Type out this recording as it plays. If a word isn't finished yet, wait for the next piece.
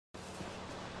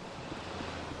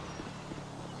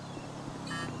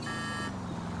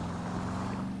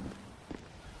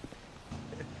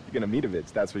you're gonna meet a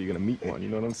bitch, that's where you're gonna meet one. You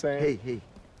know what I'm saying? Hey.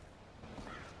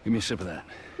 Give me a sip of that.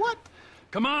 What?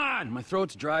 Come on! My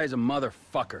throat's dry as a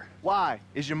motherfucker. Why?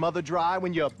 Is your mother dry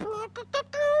when you're...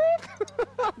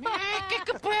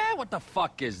 What the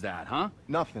fuck is that, huh?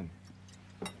 Nothing.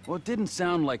 Well, it didn't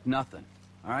sound like nothing,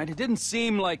 all right? It didn't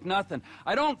seem like nothing.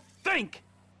 I don't think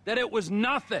that it was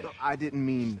nothing. No, I didn't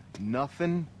mean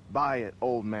nothing by it,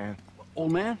 old man.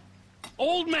 Old man?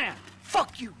 Old man!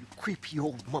 Fuck you, you creepy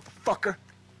old motherfucker.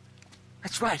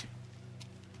 That's right.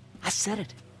 I said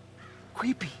it.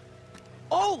 Creepy.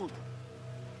 Old.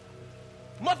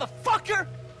 Motherfucker!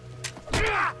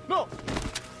 No!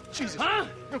 Jesus. Huh?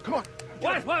 No, come on.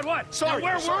 What? Sorry. Now,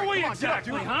 where sorry. were we Come on,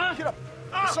 exactly, get up, huh? Get up.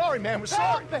 We're sorry, man. We're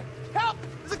sorry. Help! Help!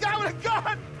 There's a guy with a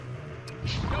gun!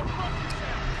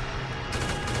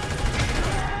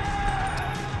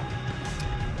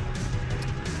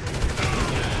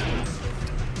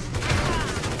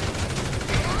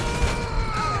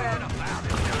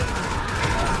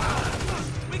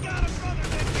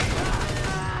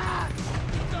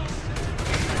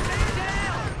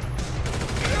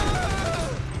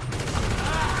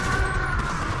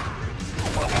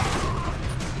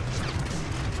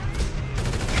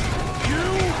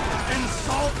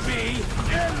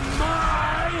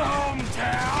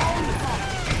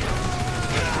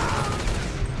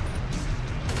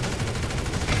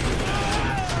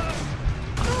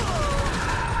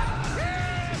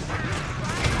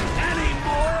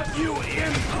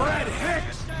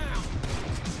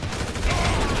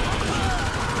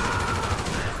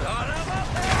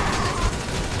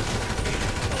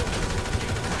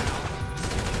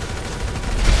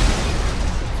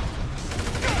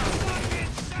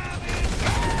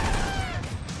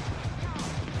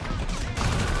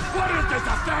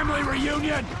 Family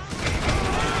reunion!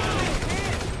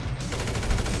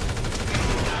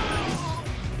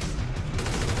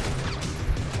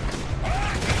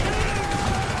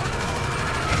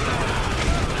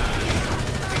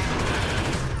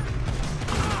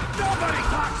 Nobody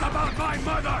talks about my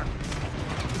mother!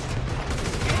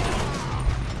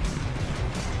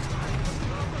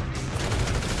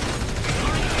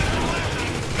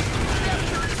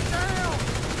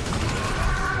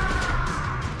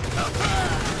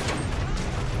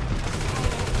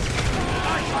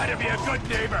 To be a good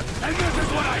neighbor, and this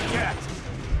is what I get!